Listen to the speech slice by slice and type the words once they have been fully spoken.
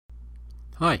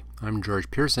Hi, I'm George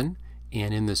Pearson,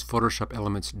 and in this Photoshop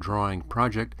Elements drawing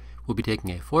project, we'll be taking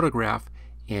a photograph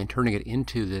and turning it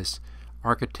into this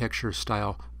architecture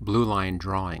style blue line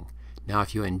drawing. Now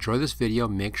if you enjoy this video,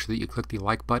 make sure that you click the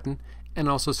like button and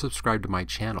also subscribe to my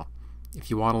channel.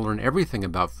 If you want to learn everything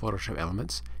about Photoshop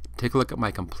Elements, take a look at my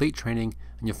complete training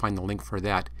and you'll find the link for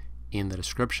that in the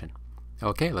description.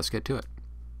 Okay, let's get to it.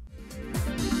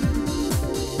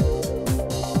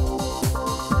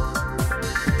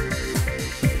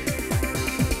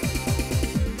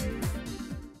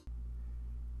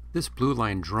 This blue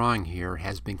line drawing here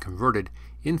has been converted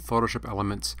in Photoshop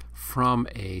Elements from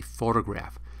a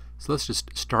photograph. So let's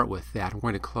just start with that. I'm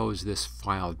going to close this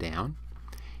file down.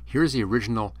 Here's the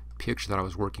original picture that I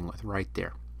was working with right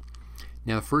there.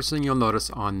 Now the first thing you'll notice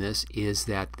on this is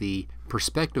that the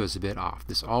perspective is a bit off.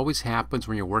 This always happens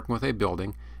when you're working with a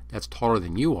building that's taller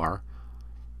than you are.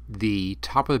 The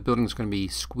top of the building is going to be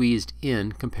squeezed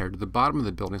in compared to the bottom of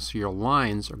the building, so your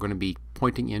lines are going to be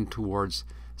pointing in towards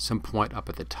some point up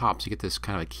at the top, so you get this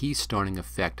kind of a keystoning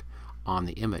effect on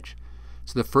the image.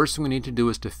 So the first thing we need to do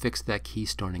is to fix that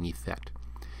keystoning effect.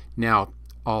 Now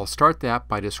I'll start that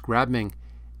by just grabbing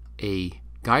a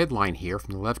guideline here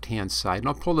from the left hand side, and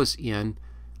I'll pull this in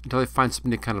until I find something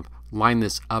to kind of line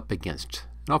this up against.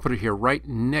 And I'll put it here right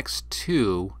next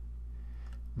to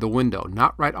the window,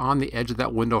 not right on the edge of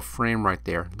that window frame right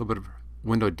there, a little bit of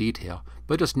window detail,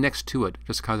 but just next to it,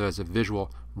 just kind of as a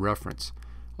visual reference.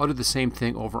 I'll do the same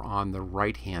thing over on the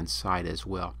right hand side as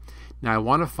well. Now I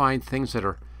want to find things that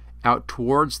are out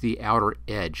towards the outer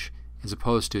edge as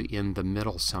opposed to in the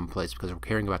middle someplace, because we're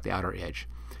caring about the outer edge.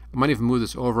 I might even move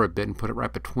this over a bit and put it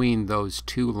right between those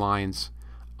two lines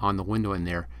on the window in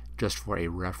there just for a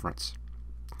reference.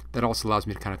 That also allows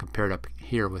me to kind of compare it up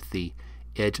here with the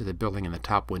edge of the building and the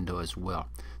top window as well.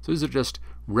 So these are just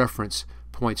reference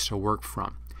points to work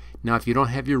from. Now if you don't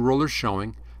have your rulers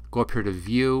showing, go up here to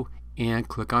View and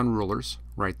click on Rulers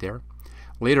right there.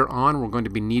 Later on we're going to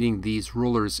be needing these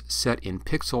rulers set in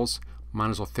pixels. Might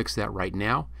as well fix that right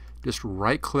now. Just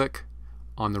right click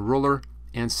on the ruler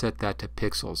and set that to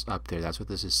pixels up there. That's what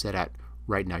this is set at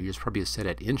right now. Yours probably is set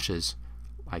at inches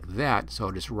like that,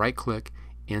 so just right click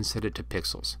and set it to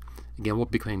pixels. Again, we'll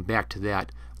be coming back to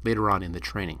that later on in the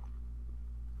training.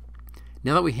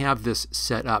 Now that we have this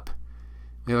set up,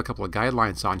 we have a couple of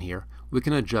guidelines on here, we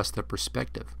can adjust the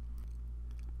perspective.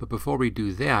 But before we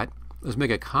do that, let's make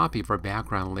a copy of our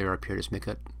background layer up here. Just make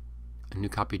a new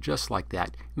copy just like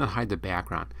that, and then hide the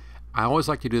background. I always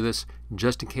like to do this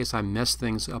just in case I mess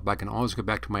things up. I can always go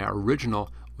back to my original,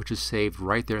 which is saved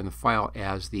right there in the file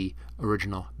as the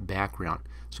original background.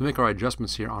 So make our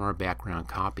adjustments here on our background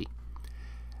copy.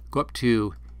 Go up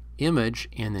to Image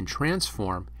and then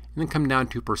Transform, and then come down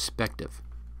to Perspective.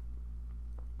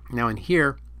 Now in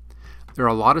here, there are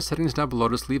a lot of settings down below.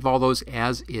 Just leave all those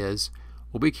as is.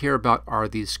 What we care about are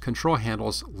these control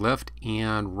handles, left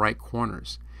and right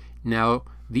corners. Now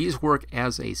these work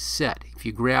as a set. If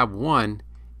you grab one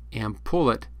and pull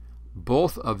it,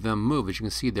 both of them move. As you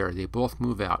can see there, they both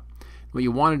move out. What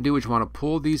you want to do is you want to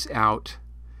pull these out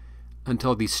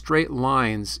until these straight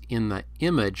lines in the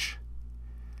image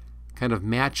kind of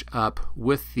match up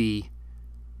with the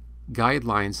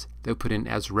guidelines that we put in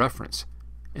as reference.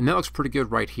 And that looks pretty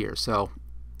good right here. So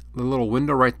the little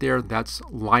window right there, that's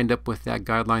lined up with that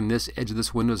guideline. This edge of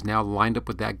this window is now lined up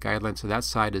with that guideline, so that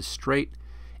side is straight,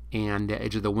 and the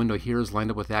edge of the window here is lined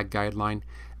up with that guideline.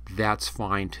 That's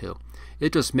fine too.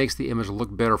 It just makes the image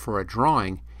look better for a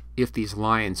drawing if these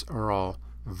lines are all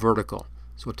vertical.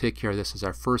 So we'll take care of this as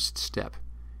our first step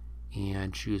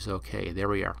and choose OK. There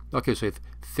we are. Okay, so we've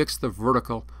fixed the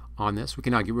vertical on this. We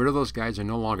can now get rid of those guides. They're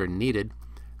no longer needed.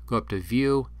 Go up to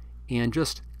View and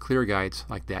just clear guides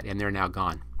like that, and they're now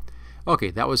gone.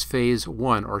 Okay, that was phase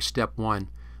one, or step one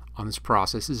on this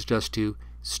process. This is just to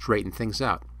straighten things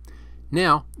out.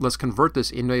 Now let's convert this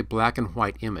into a black and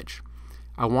white image.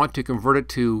 I want to convert it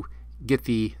to get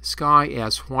the sky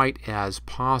as white as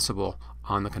possible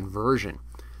on the conversion.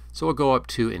 So we'll go up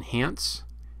to Enhance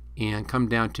and come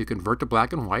down to Convert to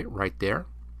Black and White right there.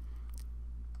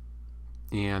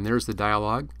 And there's the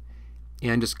dialog.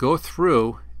 And just go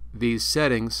through these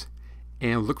settings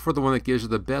and look for the one that gives you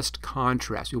the best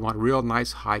contrast. You want real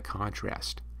nice high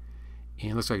contrast.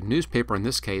 And it looks like newspaper in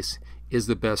this case is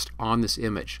the best on this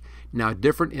image. Now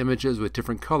different images with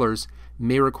different colors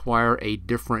may require a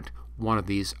different one of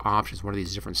these options, one of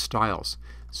these different styles.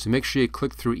 So make sure you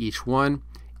click through each one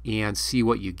and see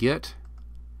what you get,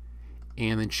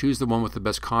 and then choose the one with the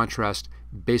best contrast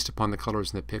based upon the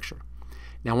colors in the picture.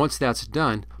 Now once that's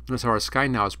done, notice how our sky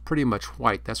now is pretty much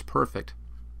white. That's perfect.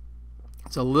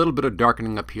 It's a little bit of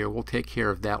darkening up here. We'll take care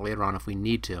of that later on if we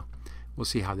need to. We'll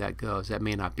see how that goes. That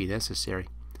may not be necessary.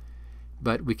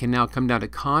 But we can now come down to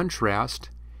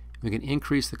contrast. We can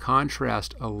increase the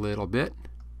contrast a little bit.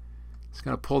 Just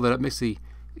kind of pull that up, makes the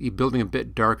building a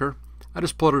bit darker. I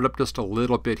just pulled it up just a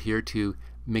little bit here to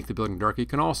make the building darker. You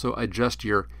can also adjust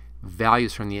your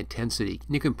values from the intensity.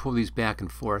 And you can pull these back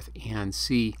and forth and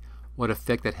see what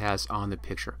effect that has on the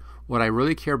picture. What I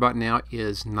really care about now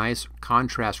is nice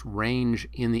contrast range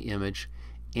in the image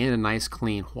and a nice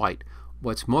clean white.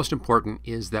 What's most important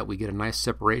is that we get a nice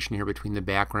separation here between the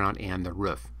background and the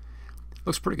roof.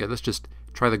 Looks pretty good. Let's just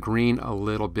try the green a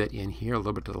little bit in here, a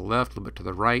little bit to the left, a little bit to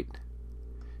the right.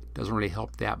 Doesn't really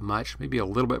help that much. Maybe a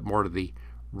little bit more to the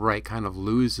right, kind of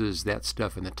loses that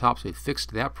stuff in the top. So we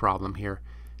fixed that problem here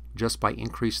just by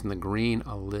increasing the green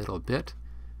a little bit.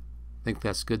 I think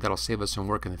that's good. That'll save us some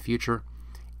work in the future.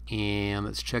 And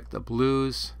let's check the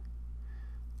blues.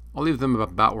 I'll leave them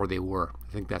about where they were.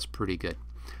 I think that's pretty good.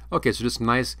 Okay, so just a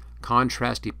nice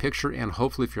contrasty picture, and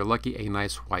hopefully, if you're lucky, a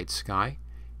nice white sky.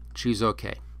 Choose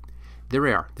OK. There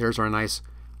we are. There's our nice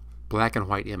black and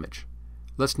white image.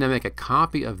 Let's now make a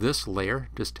copy of this layer.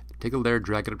 Just take a layer,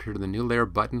 drag it up here to the new layer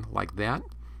button like that,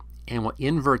 and we'll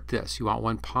invert this. You want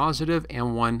one positive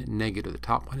and one negative. The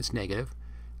top one is negative.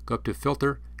 Go up to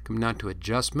Filter, come down to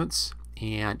Adjustments,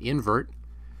 and Invert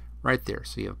right there.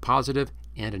 So you have a positive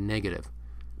and a negative.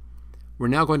 We're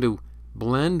now going to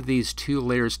blend these two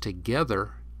layers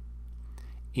together,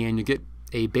 and you get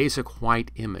a basic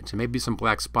white image. There may be some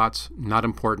black spots, not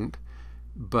important,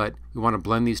 but we want to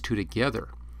blend these two together.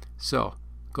 So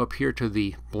go up here to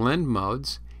the blend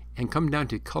modes and come down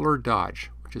to color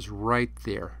dodge, which is right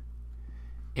there.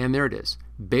 And there it is.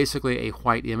 Basically a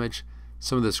white image.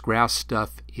 Some of this grass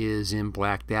stuff is in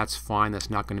black. That's fine. That's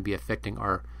not going to be affecting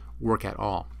our work at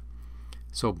all.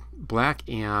 So black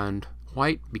and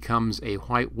white becomes a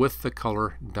white with the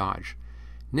color dodge.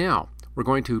 Now we're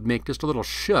going to make just a little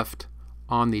shift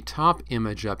on the top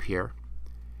image up here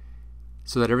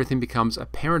so that everything becomes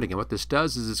apparent again. What this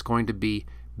does is it's going to be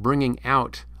bringing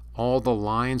out all the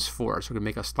lines for us. We're going to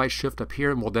make a slight shift up here,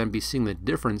 and we'll then be seeing the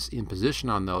difference in position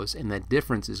on those, and that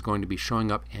difference is going to be showing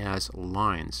up as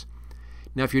lines.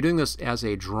 Now if you're doing this as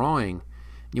a drawing,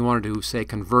 you wanted to say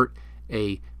convert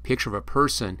a picture of a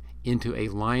person into a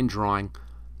line drawing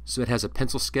so it has a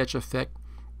pencil sketch effect.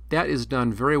 That is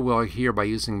done very well here by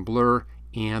using blur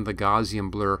and the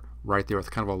Gaussian blur right there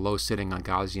with kind of a low setting on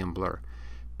Gaussian blur.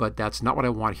 But that's not what I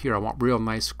want here. I want real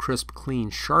nice, crisp, clean,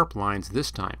 sharp lines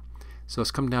this time. So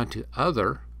let's come down to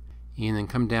Other and then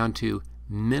come down to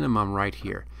Minimum right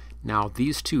here. Now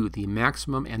these two, the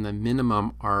maximum and the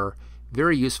minimum, are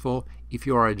very useful if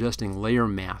you are adjusting layer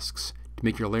masks to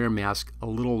make your layer mask a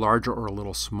little larger or a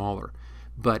little smaller.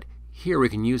 But here we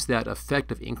can use that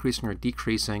effect of increasing or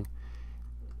decreasing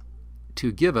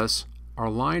to give us our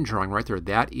line drawing right there.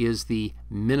 That is the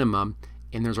minimum,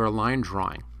 and there's our line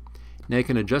drawing. Now you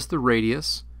can adjust the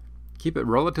radius, keep it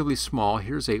relatively small.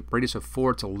 Here's a radius of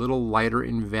 4. It's a little lighter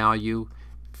in value.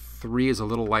 3 is a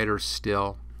little lighter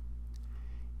still.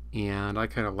 And I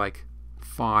kind of like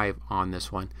 5 on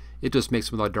this one. It just makes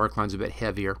some of the dark lines a bit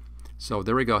heavier. So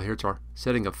there we go. Here's our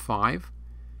setting of 5.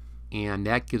 And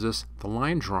that gives us the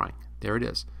line drawing. There it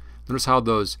is. Notice how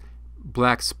those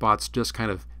black spots just kind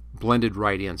of blended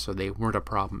right in, so they weren't a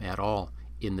problem at all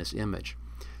in this image.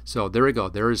 So there we go.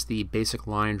 There is the basic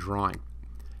line drawing.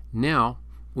 Now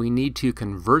we need to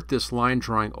convert this line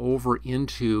drawing over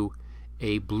into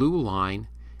a blue line,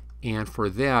 and for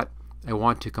that I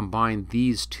want to combine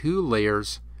these two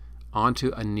layers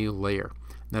onto a new layer.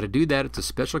 Now to do that, it's a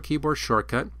special keyboard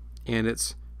shortcut, and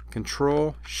it's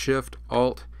Control, Shift,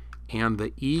 Alt, and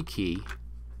the E key.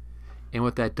 And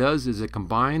what that does is it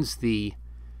combines the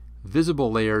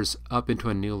visible layers up into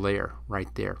a new layer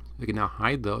right there. We can now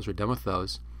hide those. We're done with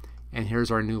those. And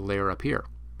here's our new layer up here.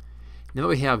 Now that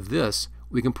we have this,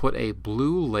 we can put a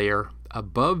blue layer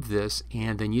above this,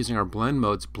 and then using our blend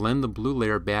modes, blend the blue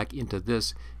layer back into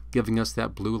this, giving us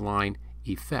that blue line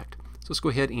effect. So let's go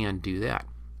ahead and do that.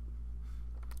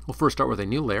 We'll first start with a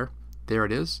new layer. There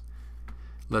it is.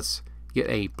 Let's get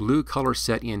a blue color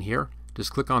set in here.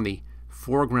 Just click on the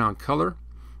foreground color,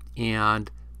 and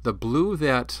the blue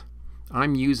that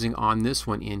I'm using on this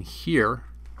one in here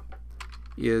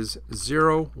is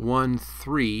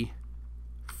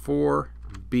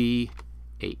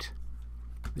 0134B8.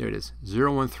 There it is,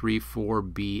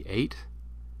 0134B8.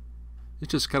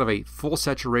 It's just kind of a full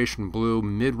saturation blue,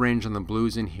 mid-range on the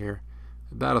blues in here,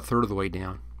 about a third of the way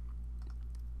down.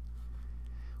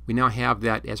 We now have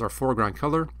that as our foreground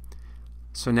color.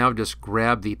 So now just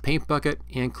grab the paint bucket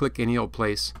and click any old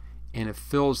place, and it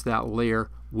fills that layer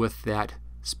with that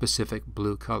specific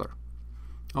blue color.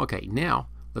 Okay, now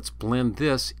let's blend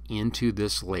this into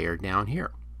this layer down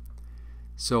here.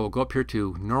 So we'll go up here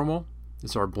to normal,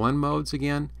 this is our blend modes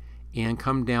again, and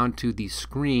come down to the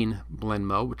screen blend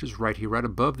mode, which is right here, right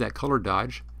above that color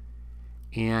dodge.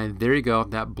 And there you go,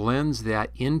 that blends that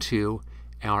into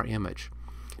our image.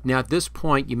 Now at this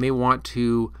point you may want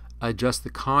to adjust the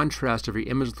contrast of your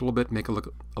image a little bit, make it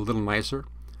look a little nicer.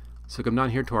 So come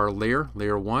down here to our layer,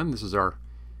 layer 1, this is our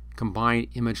combined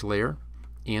image layer,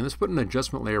 and let's put an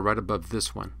adjustment layer right above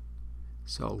this one.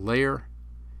 So layer,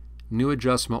 new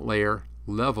adjustment layer,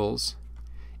 levels,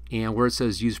 and where it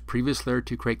says use previous layer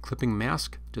to create clipping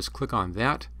mask, just click on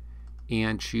that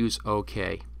and choose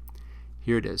OK.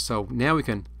 Here it is. So now we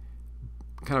can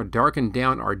kind of darken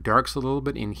down our darks a little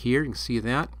bit in here. You can see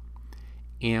that.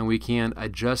 And we can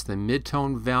adjust the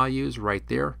mid-tone values right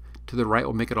there. To the right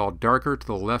will make it all darker, to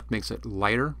the left makes it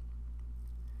lighter.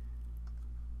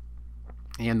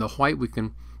 And the white, we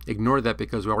can ignore that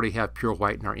because we already have pure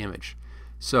white in our image.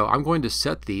 So I'm going to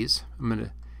set these. I'm going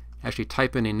to actually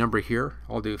type in a number here.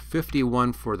 I'll do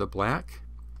 51 for the black.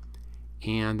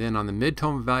 And then on the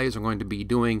mid-tone values I'm going to be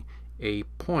doing a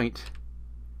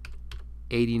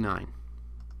 0.89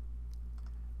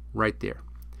 right there.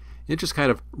 It just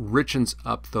kind of richens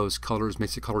up those colors,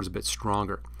 makes the colors a bit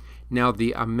stronger. Now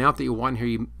the amount that you want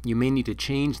here, you may need to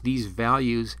change these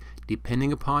values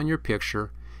depending upon your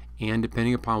picture and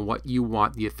depending upon what you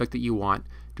want, the effect that you want.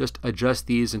 Just adjust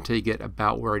these until you get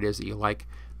about where it is that you like.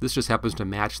 This just happens to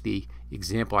match the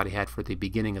example I had for the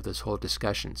beginning of this whole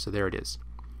discussion. So there it is.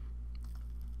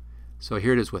 So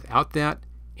here it is without that,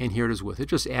 and here it is with. It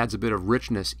just adds a bit of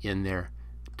richness in there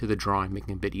to the drawing,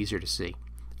 making it a bit easier to see.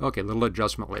 Okay, little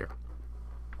adjustment layer.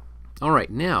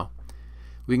 Alright, now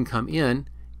we can come in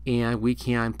and we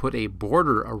can put a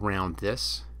border around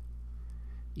this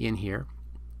in here.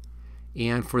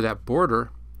 And for that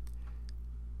border,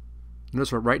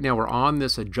 notice right now we're on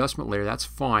this adjustment layer. That's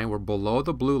fine. We're below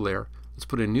the blue layer. Let's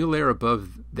put a new layer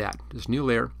above that. This new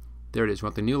layer, there it is. We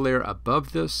want the new layer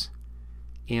above this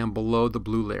and below the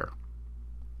blue layer.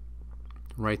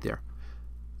 Right there.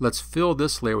 Let's fill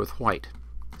this layer with white.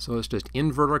 So let's just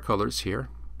invert our colors here.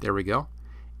 There we go.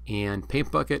 And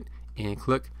paint bucket and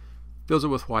click. Fills it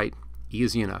with white.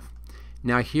 Easy enough.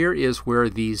 Now here is where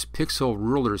these pixel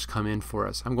rulers come in for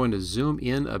us. I'm going to zoom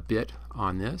in a bit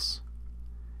on this.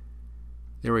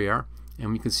 There we are.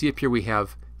 And you can see up here we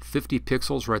have 50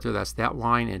 pixels right there. That's that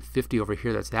line. And 50 over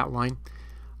here. That's that line.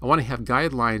 I want to have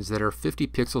guidelines that are 50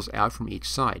 pixels out from each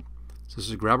side. So this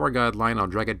is grab our guideline. I'll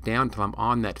drag it down until I'm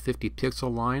on that 50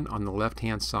 pixel line on the left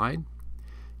hand side.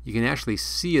 You can actually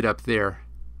see it up there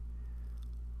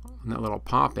on that little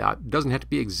pop out. It doesn't have to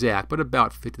be exact, but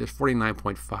about 50. There's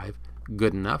 49.5.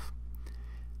 Good enough.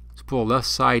 Let's pull left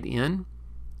side in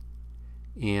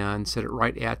and set it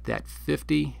right at that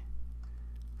 50.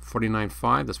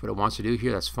 49.5. That's what it wants to do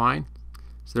here. That's fine.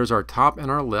 So there's our top and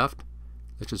our left.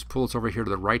 Let's just pull this over here to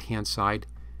the right hand side.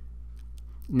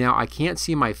 Now I can't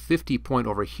see my 50 point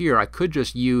over here. I could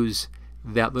just use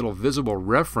that little visible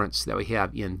reference that we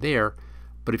have in there,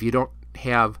 but if you don't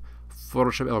have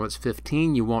Photoshop Elements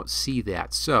 15 you won't see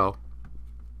that. So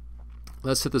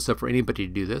let's set this up for anybody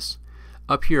to do this.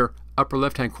 Up here, upper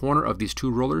left hand corner of these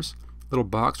two rulers, little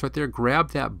box right there,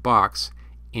 grab that box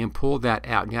and pull that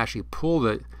out. And you actually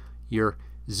pull your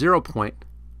 0 point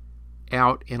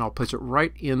out, and I'll place it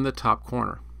right in the top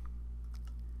corner.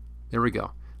 There we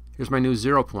go. Here's my new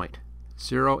 0 point.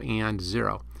 0 and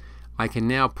 0. I can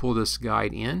now pull this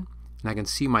guide in and I can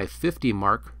see my 50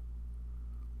 mark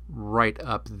right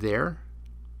up there.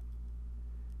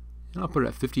 And I'll put it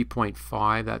at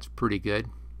 50.5. That's pretty good.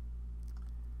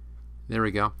 There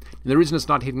we go. And the reason it's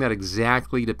not hitting that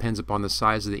exactly depends upon the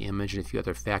size of the image and a few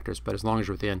other factors, but as long as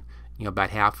you're within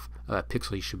about half a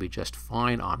pixel, you should be just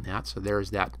fine on that. So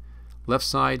there's that left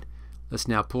side. Let's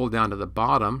now pull down to the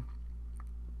bottom.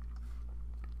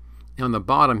 And on the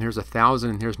bottom, here's 1,000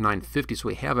 and here's 950, so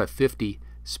we have a 50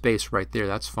 space right there.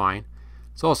 That's fine.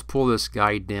 So let's pull this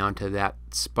guide down to that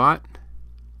spot.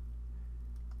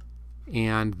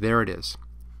 And there it is.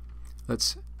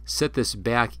 Let's set this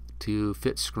back to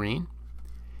fit screen.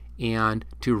 And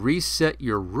to reset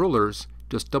your rulers,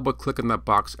 just double click on that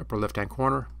box upper left hand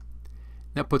corner.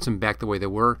 That puts them back the way they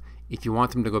were. If you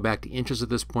want them to go back to inches at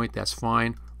this point, that's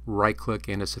fine. Right click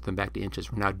and set them back to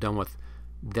inches. We're now done with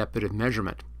that bit of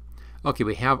measurement. Okay,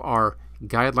 we have our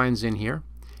guidelines in here.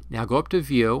 Now go up to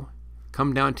View,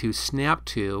 come down to Snap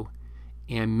To,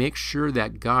 and make sure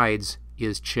that Guides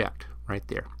is checked right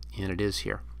there. And it is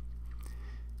here.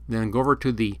 Then go over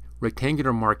to the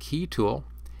rectangular marquee tool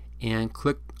and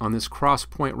click on this cross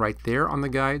point right there on the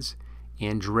guides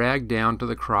and drag down to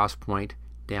the cross point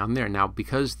down there. Now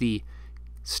because the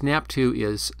snap to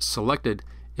is selected,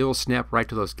 it will snap right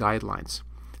to those guidelines.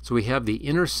 So we have the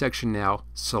intersection now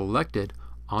selected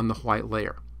on the white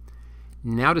layer.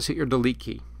 Now just hit your delete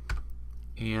key,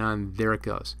 and there it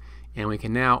goes. And we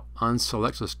can now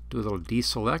unselect, so let's do a little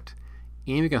deselect,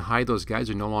 and we can hide those guides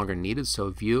that are no longer needed. So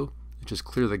view, just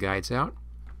clear the guides out.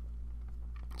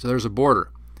 So there's a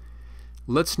border.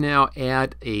 Let's now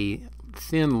add a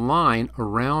thin line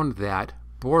around that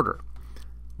border.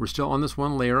 We're still on this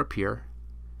one layer up here.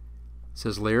 It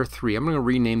says layer 3. I'm going to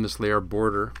rename this layer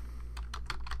border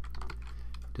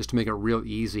just to make it real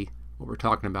easy what we're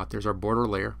talking about. There's our border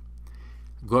layer.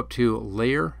 Go up to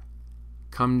layer,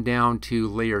 come down to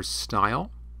layer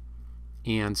style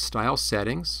and style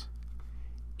settings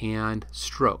and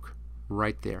stroke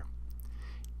right there.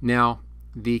 Now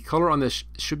the color on this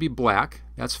should be black.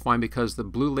 That's fine because the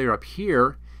blue layer up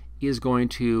here is going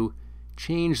to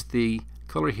change the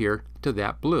color here to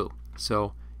that blue.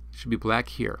 So it should be black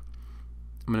here.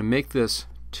 I'm going to make this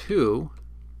 2,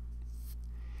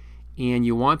 and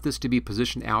you want this to be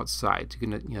positioned outside. So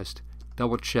you're going to just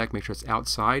double check, make sure it's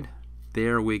outside.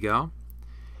 There we go.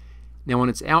 Now when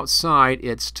it's outside,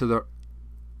 it's to the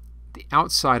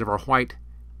outside of our white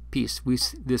piece.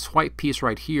 This white piece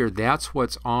right here, that's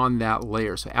what's on that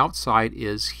layer. So outside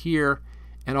is here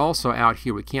and also out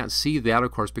here. We can't see that,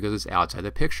 of course, because it's outside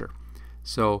the picture.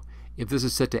 So if this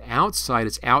is set to outside,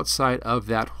 it's outside of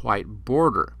that white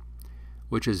border,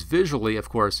 which is visually, of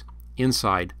course,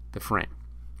 inside the frame.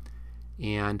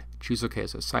 And choose OK.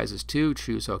 So size is 2,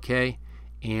 choose OK,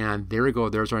 and there we go.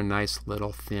 There's our nice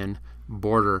little thin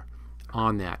border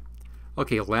on that.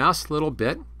 Okay, last little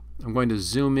bit. I'm going to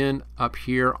zoom in up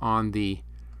here on the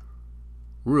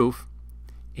roof,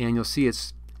 and you'll see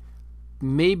it's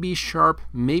maybe sharp,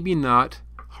 maybe not,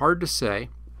 hard to say,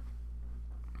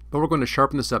 but we're going to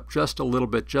sharpen this up just a little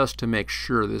bit just to make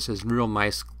sure this has real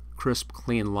nice, crisp,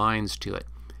 clean lines to it.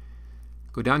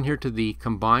 Go down here to the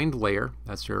combined layer.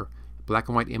 That's your black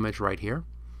and white image right here.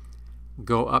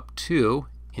 Go up to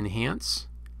Enhance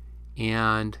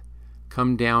and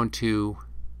come down to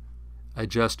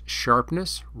Adjust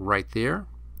Sharpness right there.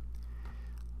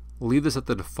 Leave this at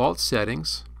the default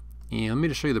settings, and let me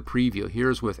just show you the preview.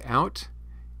 Here's without,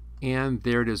 and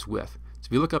there it is with. So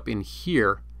if you look up in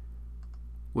here,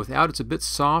 without it's a bit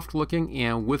soft looking,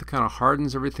 and with it kind of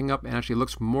hardens everything up and actually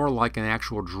looks more like an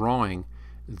actual drawing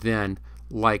than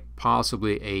like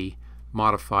possibly a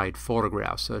modified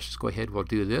photograph. So let's just go ahead, we'll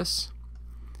do this.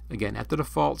 Again, at the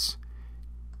defaults,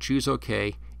 choose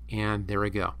OK, and there we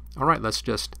go. Alright, let's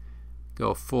just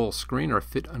go full screen or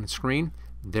fit on screen.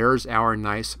 There's our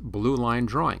nice blue line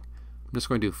drawing. I'm just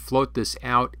going to float this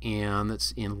out and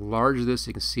let's enlarge this so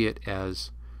you can see it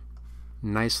as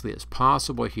nicely as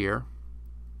possible here.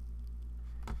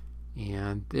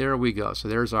 And there we go. So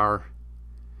there's our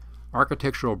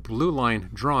architectural blue line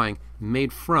drawing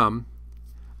made from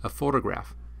a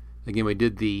photograph. Again, we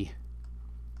did the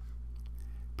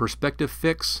perspective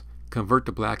fix, convert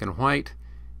to black and white,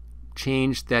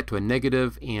 changed that to a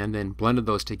negative, and then blended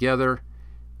those together.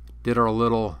 Did our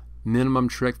little minimum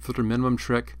trick, filter minimum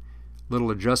trick, little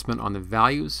adjustment on the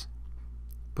values,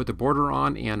 put the border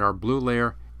on and our blue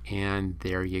layer, and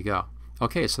there you go.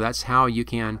 Okay, so that's how you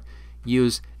can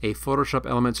use a Photoshop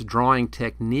Elements drawing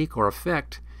technique or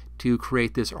effect to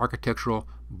create this architectural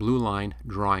blue line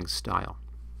drawing style.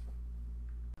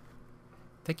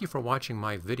 Thank you for watching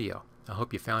my video. I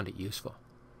hope you found it useful.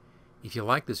 If you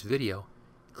like this video,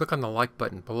 click on the like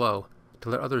button below to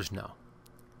let others know.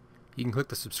 You can click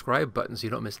the subscribe button so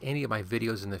you don't miss any of my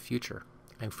videos in the future.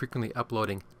 I'm frequently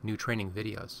uploading new training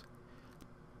videos.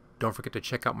 Don't forget to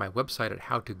check out my website at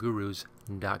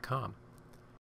howtogurus.com.